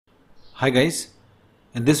Hi guys,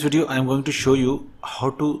 in this video I am going to show you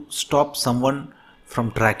how to stop someone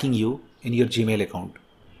from tracking you in your Gmail account.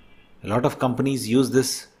 A lot of companies use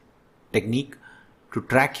this technique to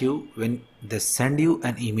track you. When they send you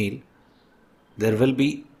an email, there will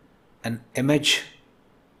be an image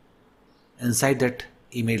inside that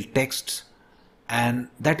email text, and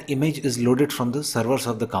that image is loaded from the servers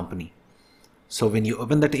of the company. So when you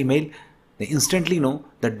open that email, they instantly know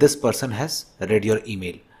that this person has read your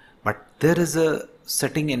email. But there is a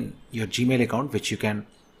setting in your Gmail account which you can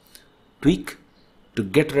tweak to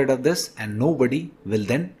get rid of this, and nobody will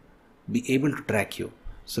then be able to track you.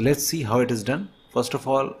 So let's see how it is done. First of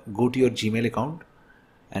all, go to your Gmail account,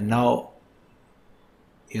 and now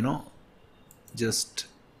just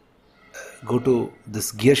go to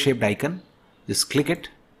this gear shaped icon, just click it.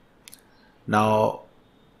 Now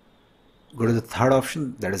go to the third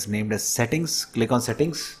option that is named as settings. Click on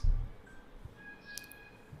settings.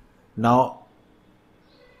 Now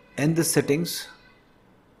in the settings,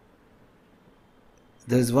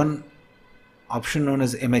 there is one option known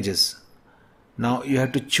as images. Now you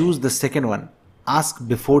have to choose the second one, ask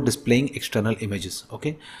before displaying external images.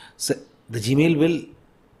 Okay, so the Gmail will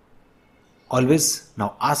always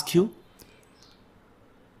now ask you,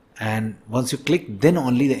 and once you click, then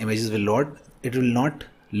only the images will load. It will not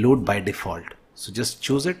load by default, so just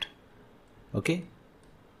choose it. Okay,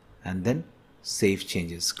 and then save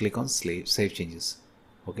changes. Click on save changes.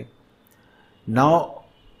 Okay, now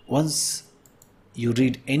once you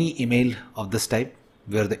read any email of this type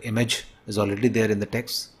where the image is already there in the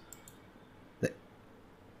text,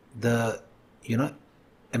 the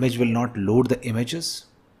image will not load the images.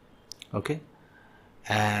 Okay,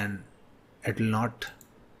 and it will not.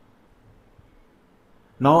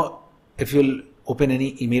 Now if you'll open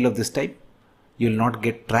any email of this type, you will not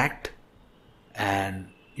get tracked, and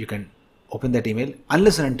you can open that email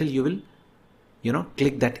unless and until you will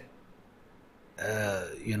click that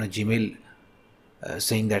Gmail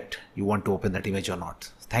saying that you want to open that image or not.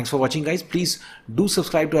 Thanks for watching guys. Please do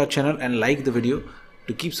subscribe to our channel and like the video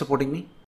to keep supporting me.